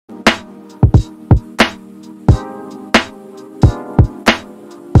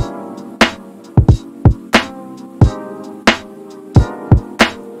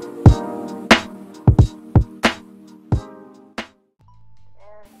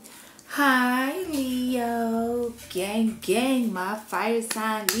Hi Leo, gang gang, my fire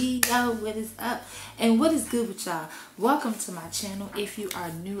sign Leo, what is up and what is good with y'all? Welcome to my channel if you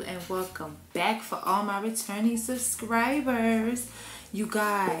are new, and welcome back for all my returning subscribers. You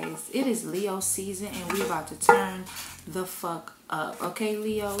guys, it is Leo season and we about to turn the fuck up, okay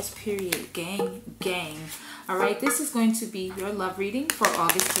Leos, period, gang gang. Alright, this is going to be your love reading for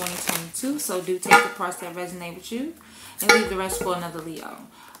August 2022, so do take the parts that resonate with you and leave the rest for another Leo.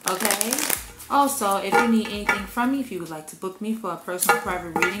 Okay, also if you need anything from me, if you would like to book me for a personal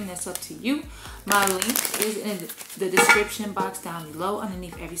private reading, that's up to you. My link is in the description box down below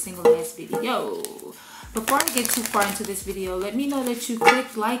underneath every single last video. Before I get too far into this video, let me know that you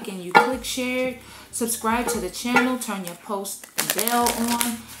click like and you click share, subscribe to the channel, turn your post bell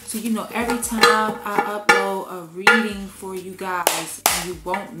on so you know every time I upload a reading for you guys and you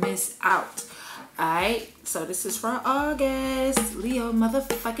won't miss out. Alright, so this is for August, Leo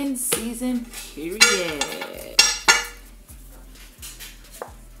motherfucking season, period.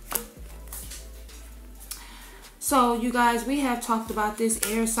 So you guys, we have talked about this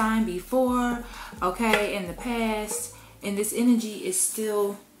air sign before, okay, in the past, and this energy is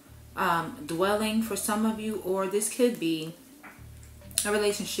still dwelling for some of you, or this could be a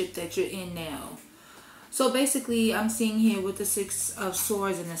relationship that you're in now. So basically, I'm seeing here with the 6 of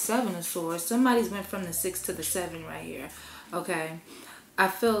Swords and the 7 of Swords, somebody's went from the 6 to the 7 right here, okay? I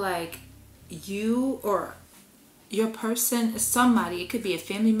feel like you or your person, somebody, it could be a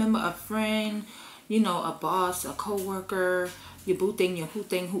family member, a friend, you know, a boss, a co-worker, your boo thing, your who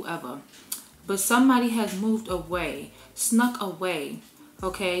thing, whoever. But somebody has moved away, snuck away,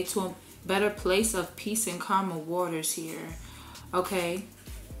 okay, to a better place of peace and calmer waters here, okay?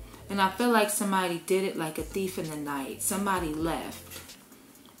 And I feel like somebody did it like a thief in the night. Somebody left.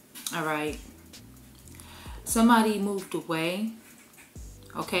 Alright. Somebody moved away.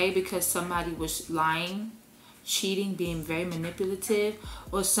 Okay. Because somebody was lying, cheating, being very manipulative.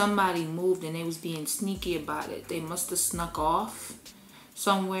 Or somebody moved and they was being sneaky about it. They must have snuck off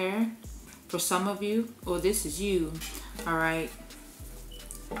somewhere. For some of you. Or this is you. Alright.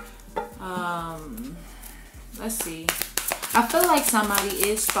 Let's see. I feel like somebody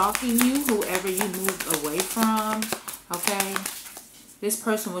is stalking you, whoever you moved away from, okay? This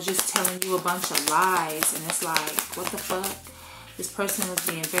person was just telling you a bunch of lies, and it's like, what the fuck? This person was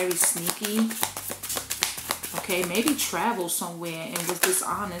being very sneaky, okay? Maybe traveled somewhere and was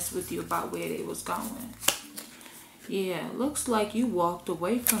dishonest with you about where they was going. Yeah, looks like you walked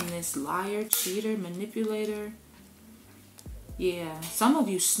away from this liar, cheater, manipulator. Yeah, some of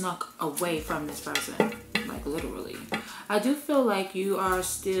you snuck away from this person, like literally. I do feel like you are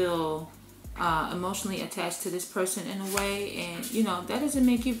still emotionally attached to this person in a way, and you know that doesn't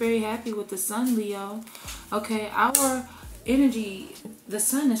make you very happy with the sun, Leo. Okay, our energy, the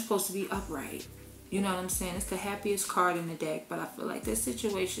sun is supposed to be upright. You know what I'm saying? It's the happiest card in the deck, but I feel like this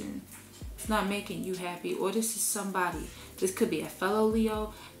situation is not making you happy, or this is somebody. This could be a fellow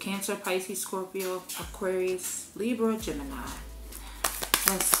Leo, Cancer, Pisces, Scorpio, Aquarius, Libra, Gemini.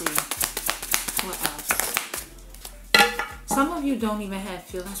 Let's see. What else? Some of you don't even have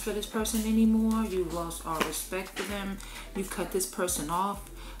feelings for this person anymore. You lost all respect for them. You cut this person off.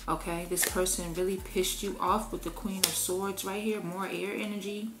 Okay, this person really pissed you off with the Queen of Swords right here. More air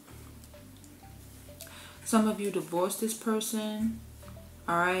energy. Some of you divorced this person.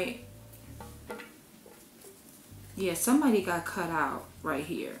 Alright. Yeah, somebody got cut out right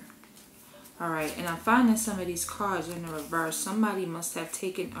here. Alright, and I'm finding some of these cards in the reverse. Somebody must have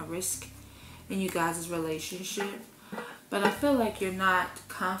taken a risk in you guys' relationship. But I feel like you're not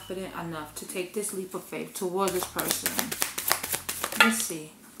confident enough to take this leap of faith towards this person. Let's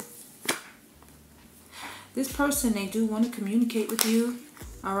see. This person, they do want to communicate with you.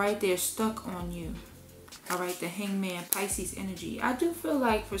 Alright, they're stuck on you. Alright, the Hangman, Pisces energy. I do feel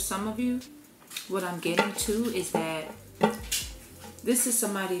like for some of you, what I'm getting to is that this is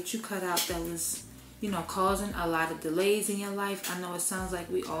somebody that you cut out that was, you know, causing a lot of delays in your life. I know it sounds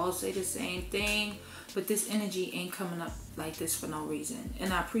like we all say the same thing, but this energy ain't coming up like this for no reason.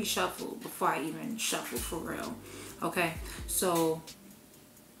 And I pre-shuffle before I even shuffle for real. Okay, so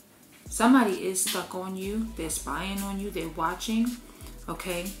somebody is stuck on you. They're spying on you. They're watching.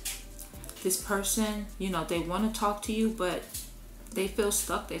 Okay, this person, you know, they want to talk to you, but they feel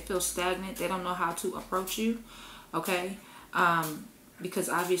stuck. They feel stagnant. They don't know how to approach you. Okay, because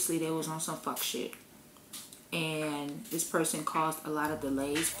obviously they was on some fuck shit. And this person caused a lot of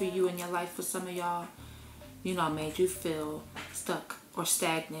delays for you in your life. For some of y'all, you know, made you feel stuck or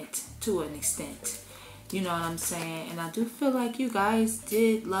stagnant to an extent. You know what I'm saying? And I do feel like you guys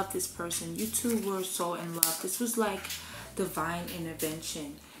did love this person. You two were so in love. This was like divine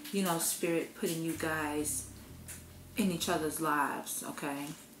intervention. You know, Spirit putting you guys in each other's lives, okay?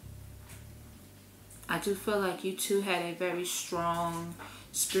 I do feel like you two had a very strong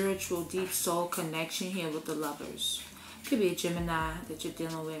spiritual deep soul connection here with the Lovers. Could be a Gemini that you're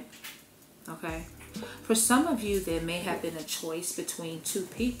dealing with, okay? For some of you, there may have been a choice between two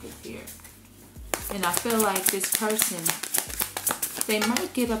people here. And I feel like this person, they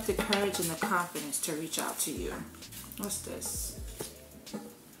might get up the courage and the confidence to reach out to you. What's this?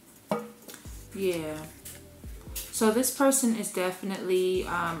 Yeah. So this person is definitely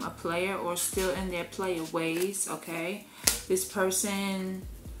a player or still in their player ways, okay? This person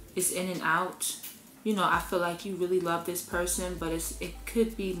is in and out. You know, I feel like you really love this person, but it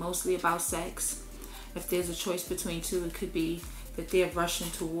could be mostly about sex. If there's a choice between two, it could be that they're rushing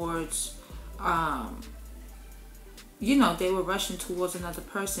towards, you know, they were rushing towards another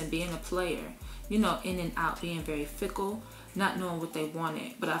person, being a player. You know, in and out, being very fickle, not knowing what they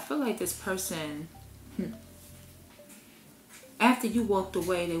wanted. But I feel like this person, after you walked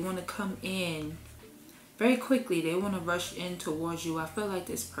away, they want to come in very quickly. They want to rush in towards you. I feel like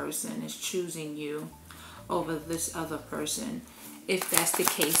this person is choosing you over this other person, if that's the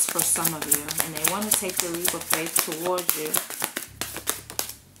case for some of you. And they want to take the leap of faith towards you.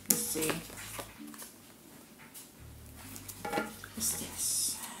 Let's see. What's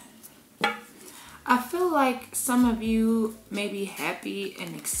this? I feel like some of you may be happy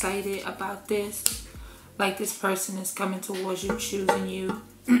and excited about this. Like this person is coming towards you, choosing you.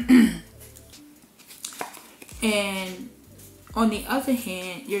 And on the other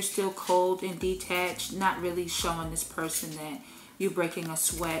hand, you're still cold and detached, not really showing this person that you're breaking a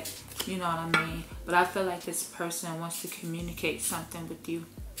sweat. You know what I mean? But I feel like this person wants to communicate something with you.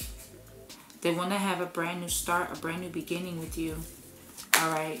 They want to have a brand new start, a brand new beginning with you.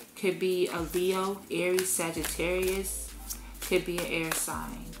 Alright? Could be a Leo, Aries, Sagittarius. Could be an air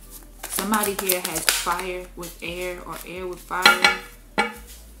sign. Somebody here has fire with air or air with fire.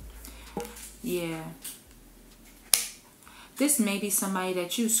 Yeah. This may be somebody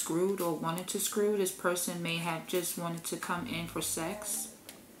that you screwed or wanted to screw. This person may have just wanted to come in for sex.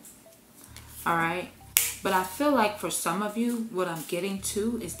 Alright? But I feel like for some of you, what I'm getting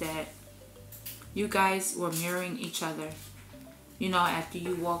to is that you guys were mirroring each other. You know, after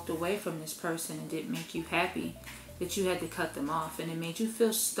you walked away from this person and didn't make you happy, that you had to cut them off. And it made you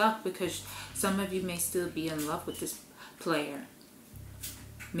feel stuck because some of you may still be in love with this player.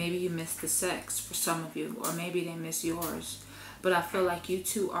 Maybe you miss the sex for some of you, or maybe they miss yours. But I feel like you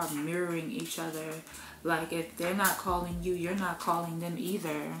two are mirroring each other. Like if they're not calling you, you're not calling them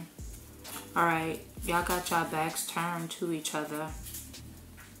either. Alright, y'all got y'all backs turned to each other.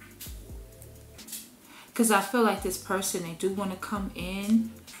 Because I feel like this person, they do want to come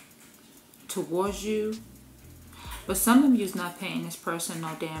in towards you. But some of you's not paying this person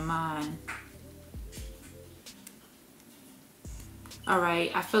no damn mind.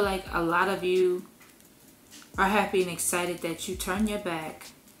 Alright, I feel like a lot of you are happy and excited that you turn your back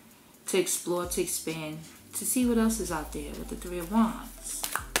to explore, to expand, to see what else is out there with the Three of Wands.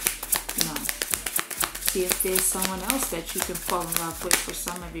 You know, see if there's someone else that you can fall in love with for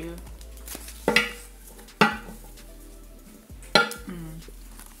some of you.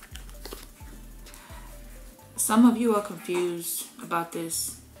 Some of you are confused about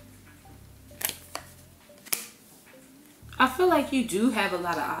this. I feel like you do have a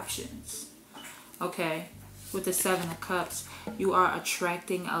lot of options. Okay. With the Seven of Cups, you are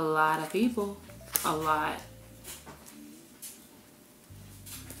attracting a lot of people. A lot.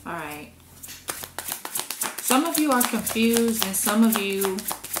 Alright. Some of you are confused and some of you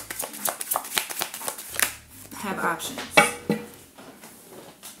have options.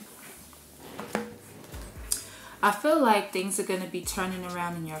 I feel like things are going to be turning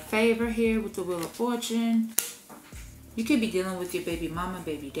around in your favor here with the Wheel of Fortune. You could be dealing with your baby mama,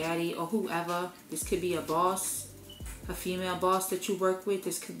 baby daddy, or whoever. This could be a boss, a female boss that you work with.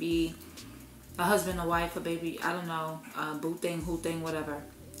 This could be a husband, a wife, a baby, I don't know, boo thing, who thing, whatever.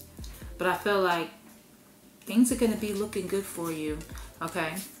 But I feel like things are going to be looking good for you,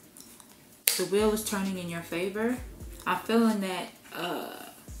 okay? The wheel is turning in your favor. I'm feeling that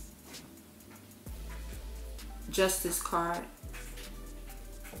Justice card.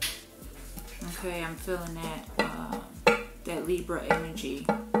 Okay, I'm feeling that Libra energy.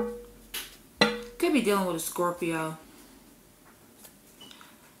 Could be dealing with a Scorpio.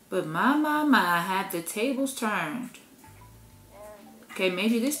 But my, have the tables turned. Okay,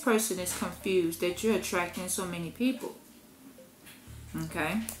 maybe this person is confused that you're attracting so many people.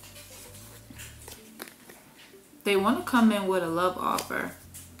 Okay. They want to come in with a love offer.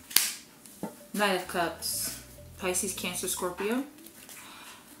 Knight of Cups. Pisces, Cancer, Scorpio.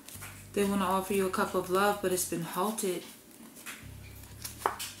 They want to offer you a cup of love, but it's been halted.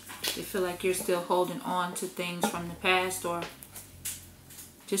 They feel like you're still holding on to things from the past, or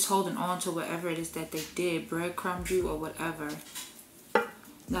just holding on to whatever it is that they did, breadcrumbed you or whatever.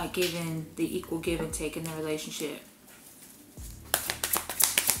 Not giving the equal give and take in the relationship.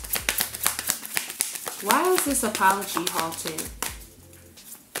 Why is this apology halted?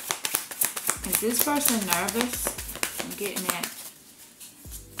 Is this person nervous? I'm getting that.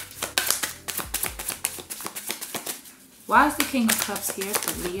 Why is the King of Cups here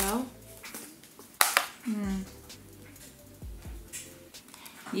for Leo?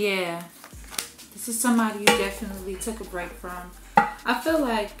 Yeah. This is somebody you definitely took a break from. I feel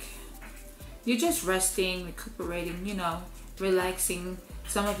like you're just resting, recuperating, you know, relaxing.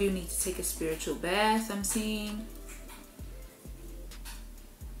 Some of you need to take a spiritual bath, I'm seeing.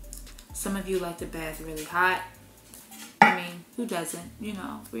 Some of you like the bath really hot. I mean, who doesn't? You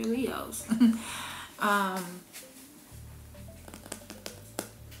know, we're Leos.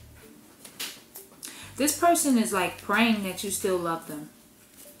 This person is like praying that you still love them.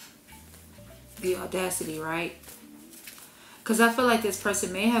 The audacity, right? Because I feel like this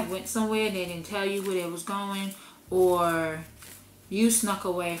person may have went somewhere and they didn't tell you where they was going, or you snuck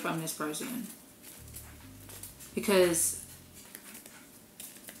away from this person. Because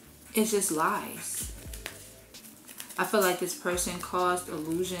it's just lies. I feel like this person caused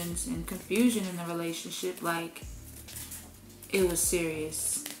illusions and confusion in the relationship, like it was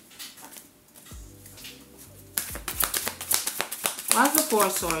serious. Why's the Four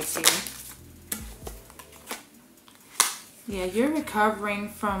of Swords here? Yeah, you're recovering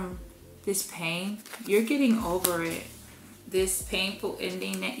from this pain. You're getting over it. This painful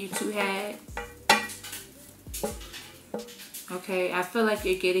ending that you two had. Okay, I feel like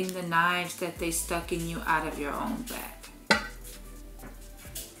you're getting the knives that they stuck in you out of your own back.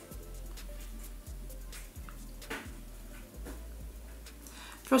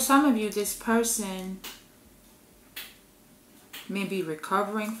 For some of you, this person may be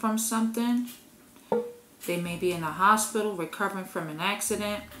recovering from something. They may be in a hospital recovering from an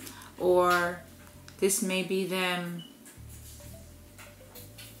accident, or this may be them.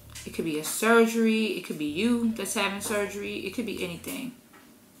 It could be a surgery. It could be you that's having surgery. It could be anything.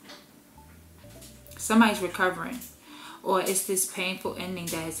 Somebody's recovering, or it's this painful ending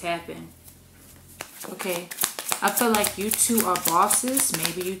that has happened. Okay, I feel like you two are bosses.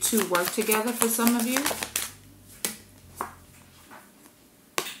 Maybe you two work together for some of you.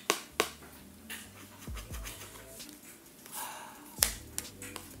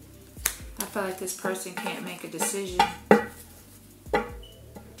 I feel like this person can't make a decision.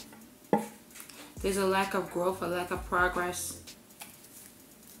 There's a lack of growth, a lack of progress.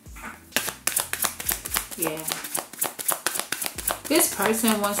 Yeah. This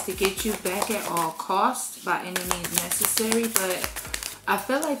person wants to get you back at all costs by any means necessary, but I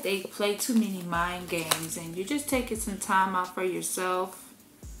feel like they play too many mind games, and you're just taking some time out for yourself.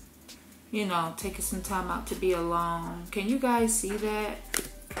 You know, taking some time out to be alone. Can you guys see that?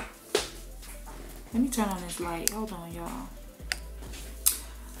 Let me turn on this light. Hold on, y'all.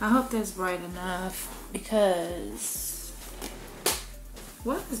 I hope that's bright enough, because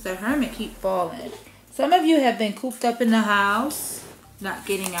why does the Hermit keep falling? Some of you have been cooped up in the house, not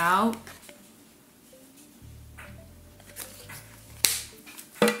getting out.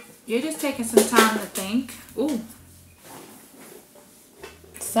 You're just taking some time to think. Ooh.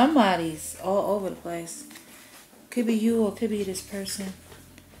 Somebody's all over the place. Could be you, or could be this person.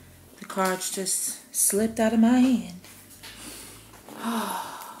 The cards just slipped out of my hand.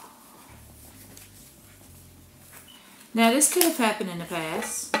 Now, this could have happened in the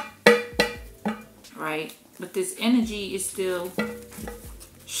past, right? But this energy is still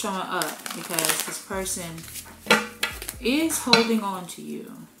showing up because this person is holding on to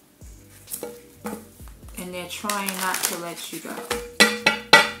you. And they're trying not to let you go,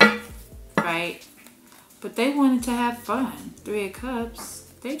 right? But they wanted to have fun. Three of Cups.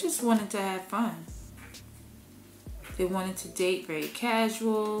 They just wanted to have fun. They wanted to date very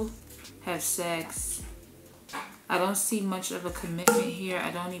casual, have sex. I don't see much of a commitment here.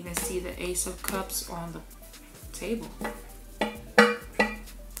 I don't even see the Ace of Cups on the table.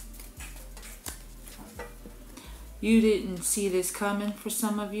 You didn't see this coming for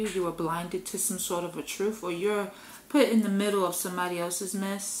some of you. You were blinded to some sort of a truth, or you're put in the middle of somebody else's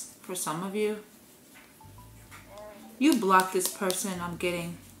mess for some of you. You blocked this person, I'm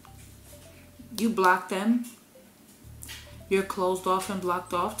getting. You blocked them. You're closed off and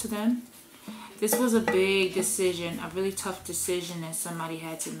blocked off to them. This was a big decision, a really tough decision that somebody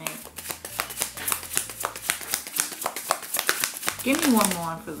had to make. Give me one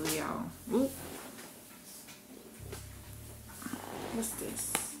more for Leo. Ooh. What's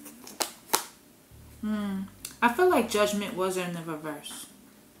this? I feel like judgment was in the reverse.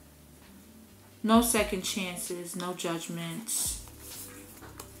 No second chances, no judgments.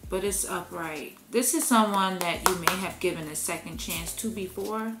 But it's upright. This is someone that you may have given a second chance to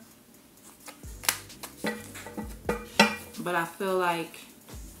before. But I feel like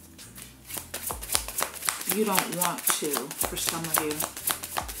you don't want to, for some of you.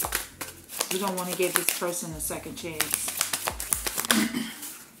 You don't want to give this person a second chance.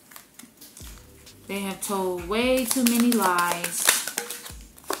 They have told way too many lies.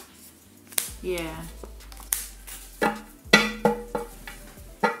 Yeah.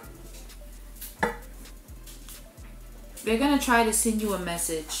 They're going to try to send you a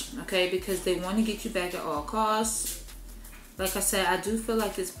message, okay? Because they want to get you back at all costs. Like I said, I do feel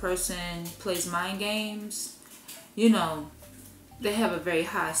like this person plays mind games. You know, they have a very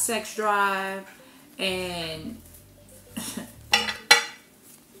high sex drive. And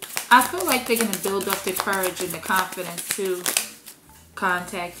I feel like they're going to build up the courage and the confidence to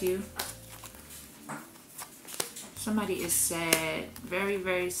contact you. Somebody is sad. Very,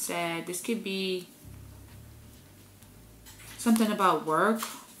 very sad. This could be something about work.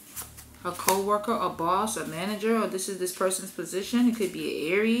 A co-worker, a boss, a manager, or this is this person's position. It could be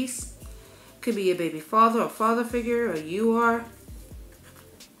an Aries. It could be a baby father or father figure, or you are.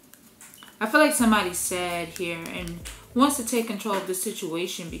 I feel like somebody's sad here and wants to take control of the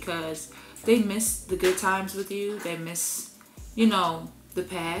situation because they miss the good times with you. They miss, you know, the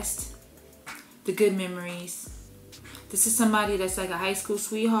past, the good memories. This is somebody that's like a high school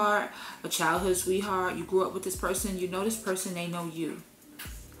sweetheart, a childhood sweetheart. You grew up with this person. You know this person. They know you.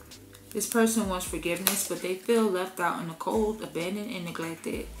 This person wants forgiveness, but they feel left out in the cold, abandoned, and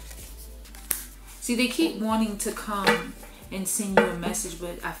neglected. See, they keep wanting to come and send you a message,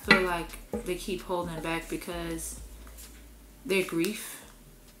 but I feel like they keep holding back because their grief,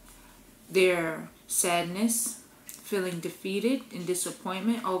 their sadness, feeling defeated and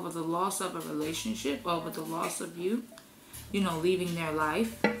disappointment over the loss of a relationship, over the loss of you, you know, leaving their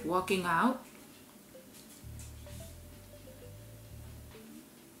life, walking out.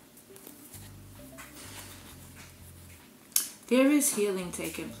 There is healing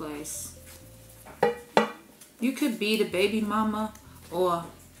taking place. You could be the baby mama, or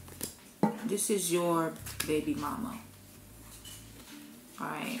this is your baby mama.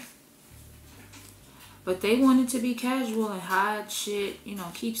 Alright. But they wanted to be casual and hide shit, you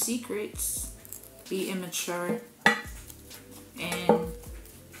know, keep secrets, be immature. And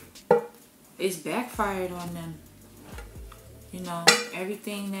it's backfired on them. You know,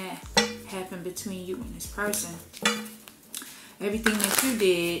 everything that happened between you and this person. Everything that you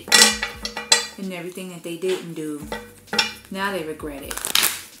did and everything that they didn't do. Now they regret it.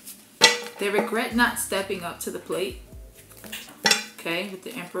 They regret not stepping up to the plate. Okay, with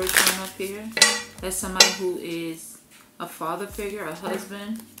the Emperor showing up here. That's somebody who is a father figure, a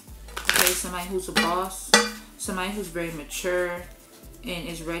husband. Okay, somebody who's a boss. Somebody who's very mature and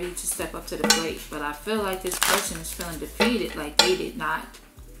is ready to step up to the plate. But I feel like this person is feeling defeated, like they did not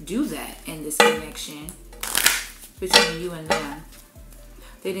do that in this connection between you and them.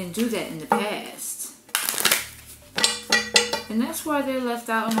 They didn't do that in the past. And that's why they're left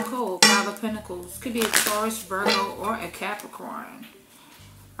out in the cold. Five of Pentacles. Could be a Taurus, Virgo, or a Capricorn.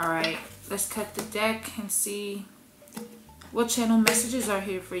 Alright, let's cut the deck and see what channel messages are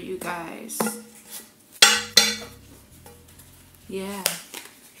here for you guys. Yeah.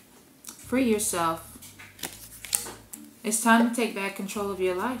 Free yourself. It's time to take back control of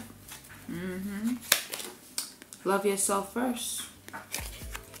your life. Love yourself first.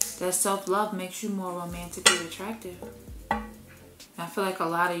 That self-love makes you more romantically attractive. I feel like a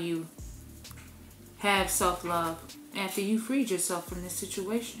lot of you have self-love after you freed yourself from this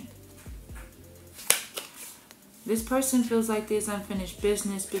situation. This person feels like there's unfinished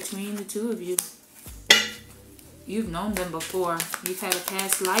business between the two of you. You've known them before. You've had a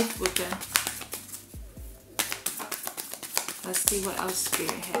past life with them. Let's see what else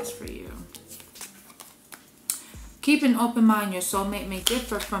Spirit has for you. Keep an open mind. Your soulmate may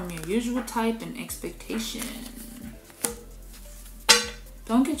differ from your usual type and expectation.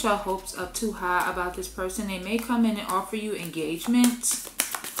 Don't get your hopes up too high about this person. They may come in and offer you engagement.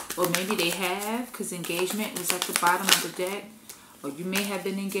 Or maybe they have, because engagement was at the bottom of the deck. Or you may have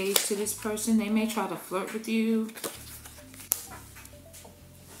been engaged to this person. They may try to flirt with you.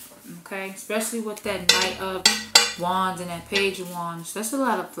 Okay, especially with that Knight of Wands and that Page of Wands. That's a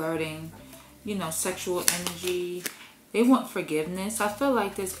lot of flirting. You know, sexual energy. They want forgiveness. I feel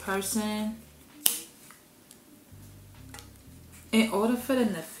like this person in order for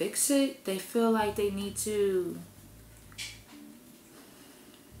them to fix it, they feel like they need to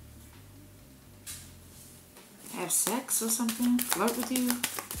have sex or something, flirt with you,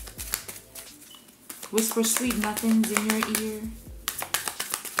 whisper sweet nothings in your ear.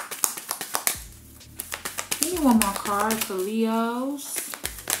 Give me one more card for Leos.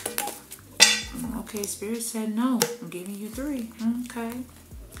 Okay, Spirit said no. I'm giving you 3. Okay.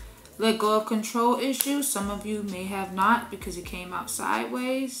 Let go of control issues. Some of you may have not because it came out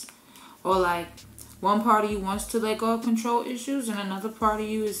sideways. Or like one part of you wants to let go of control issues and another part of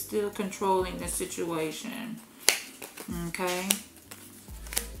you is still controlling the situation. Okay.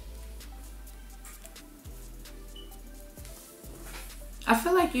 I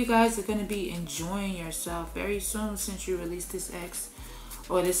feel like you guys are going to be enjoying yourself very soon since you released this ex.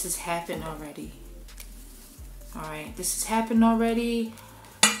 Or this has happened already. Alright, this has happened already.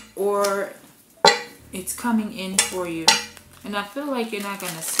 Or it's coming in for you. And I feel like you're not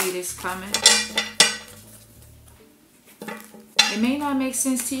going to see this coming. It may not make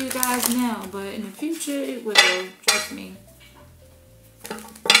sense to you guys now, but in the future it will. Trust me.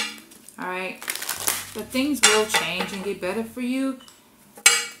 Alright. But things will change and get better for you.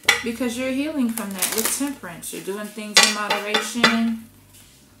 Because you're healing from that with temperance. You're doing things in moderation.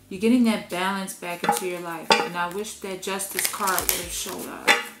 You're getting that balance back into your life. And I wish that justice card would have showed up.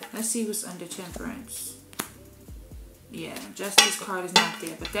 Let's see what's under temperance. Yeah, justice card is not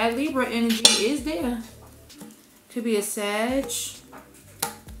there. But that Libra energy is there. Could be a Sag.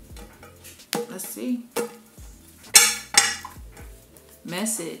 Let's see.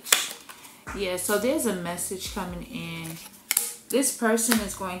 Message. Yeah, so there's a message coming in. This person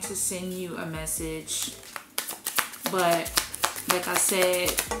is going to send you a message. But like I said,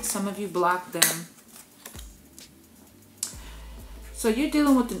 some of you blocked them. So you're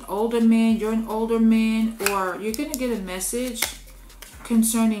dealing with an older man, you're an older man, or you're going to get a message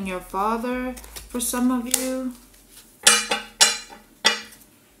concerning your father for some of you.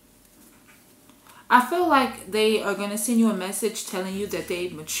 I feel like they are going to send you a message telling you that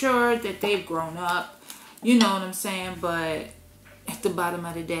they've matured, that they've grown up. You know what I'm saying? But at the bottom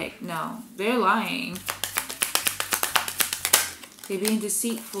of the deck, no, they're lying. They're being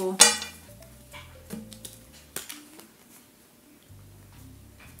deceitful.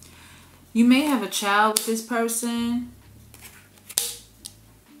 You may have a child with this person.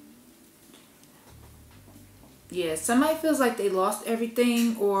 Yeah, somebody feels like they lost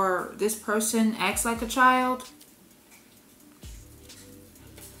everything, or this person acts like a child.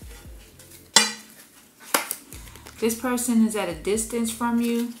 This person is at a distance from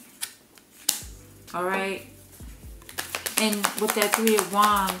you. Alright. And with that 3 of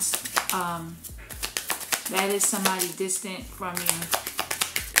Wands, that is somebody distant from you.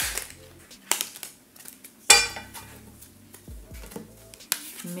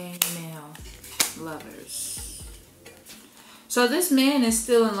 Male lovers. So this man is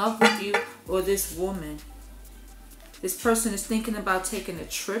still in love with you, or this woman. This person is thinking about taking a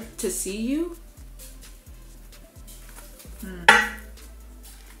trip to see you.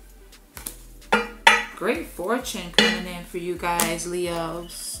 Great fortune coming in for you guys,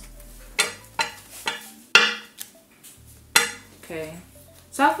 Leos. Okay.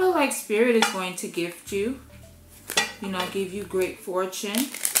 So I feel like Spirit is going to gift you. You know, give you great fortune.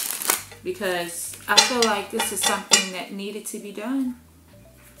 Because I feel like this is something that needed to be done.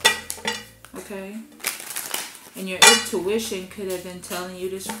 Okay. And your intuition could have been telling you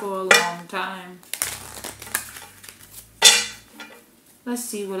this for a long time. Let's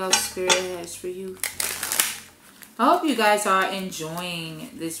see what else Spirit has for you. I hope you guys are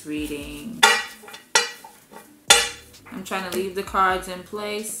enjoying this reading. I'm trying to leave the cards in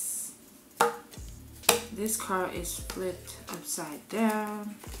place. This card is flipped upside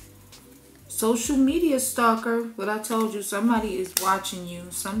down. Social media stalker. What I told you, somebody is watching you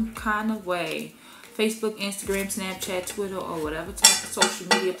some kind of way. Facebook, Instagram, Snapchat, Twitter, or whatever type of social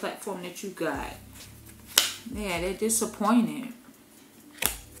media platform that you got. Yeah, they're disappointed.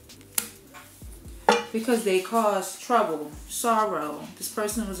 Because they caused trouble, sorrow. This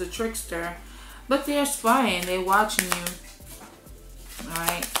person was a trickster. But they're spying. They're watching you.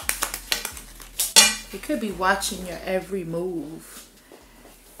 Alright. They could be watching your every move.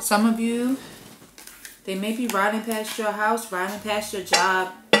 Some of you, they may be riding past your house, riding past your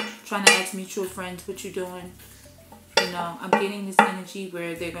job, trying to ask mutual friends what you're doing. You know, I'm getting this energy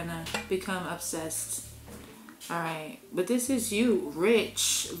where they're going to become obsessed. Alright. But this is you,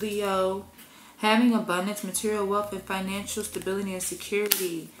 rich, Leo. Having abundance, material wealth, and financial stability and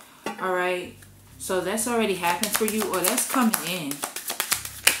security. Alright. So that's already happened for you, or that's coming in.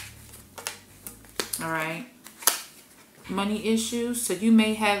 Alright. money issues. So you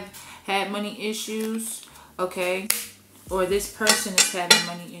may have had money issues, okay? Or this person is having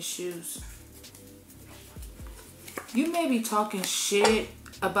money issues. You may be talking shit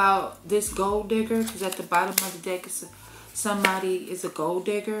about this gold digger, because at the bottom of the deck is somebody is a gold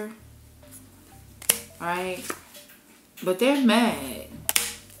digger, right? But they're mad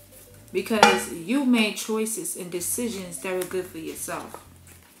because you made choices and decisions that were good for yourself.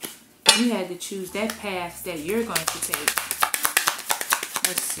 You had to choose that path that you're going to take.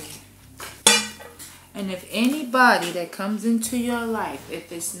 Let's see. And if anybody that comes into your life,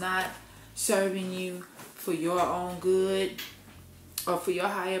 if it's not serving you for your own good or for your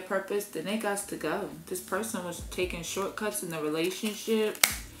higher purpose, then they got to go. This person was taking shortcuts in the relationship,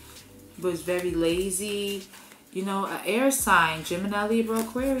 was very lazy. You know, an air sign, Gemini, Libra,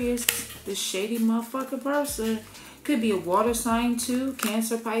 Aquarius, this shady motherfucking person. Could be a water sign too,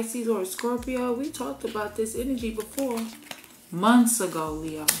 Cancer, Pisces, or a Scorpio. We talked about this energy before. Months ago,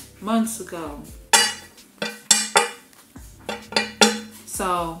 Leo. Months ago.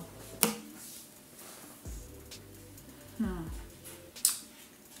 So,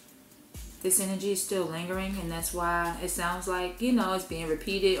 this energy is still lingering, and that's why it sounds like, you know, it's being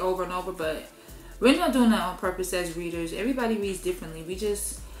repeated over and over, but we're not doing that on purpose as readers. Everybody reads differently. We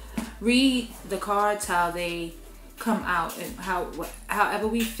just read the cards how they come out, and however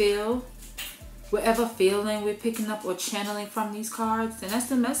we feel, whatever feeling we're picking up or channeling from these cards, and that's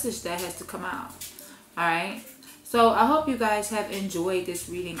the message that has to come out. Alright? So I hope you guys have enjoyed this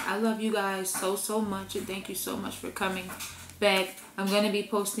reading. I love you guys so much, and thank you so much for coming back. I'm going to be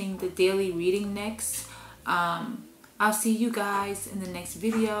posting the daily reading next. I'll see you guys in the next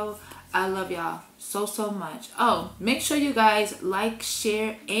video. I love y'all so much. Oh, make sure you guys like,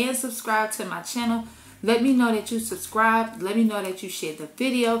 share, and subscribe to my channel. Let me know that you subscribed. Let me know that you shared the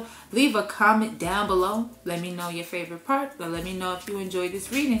video. Leave a comment down below. Let me know your favorite part. But let me know if you enjoyed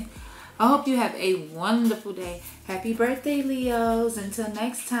this reading. I hope you have a wonderful day. Happy birthday, Leos. Until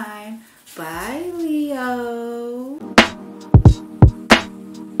next time. Bye, Leo.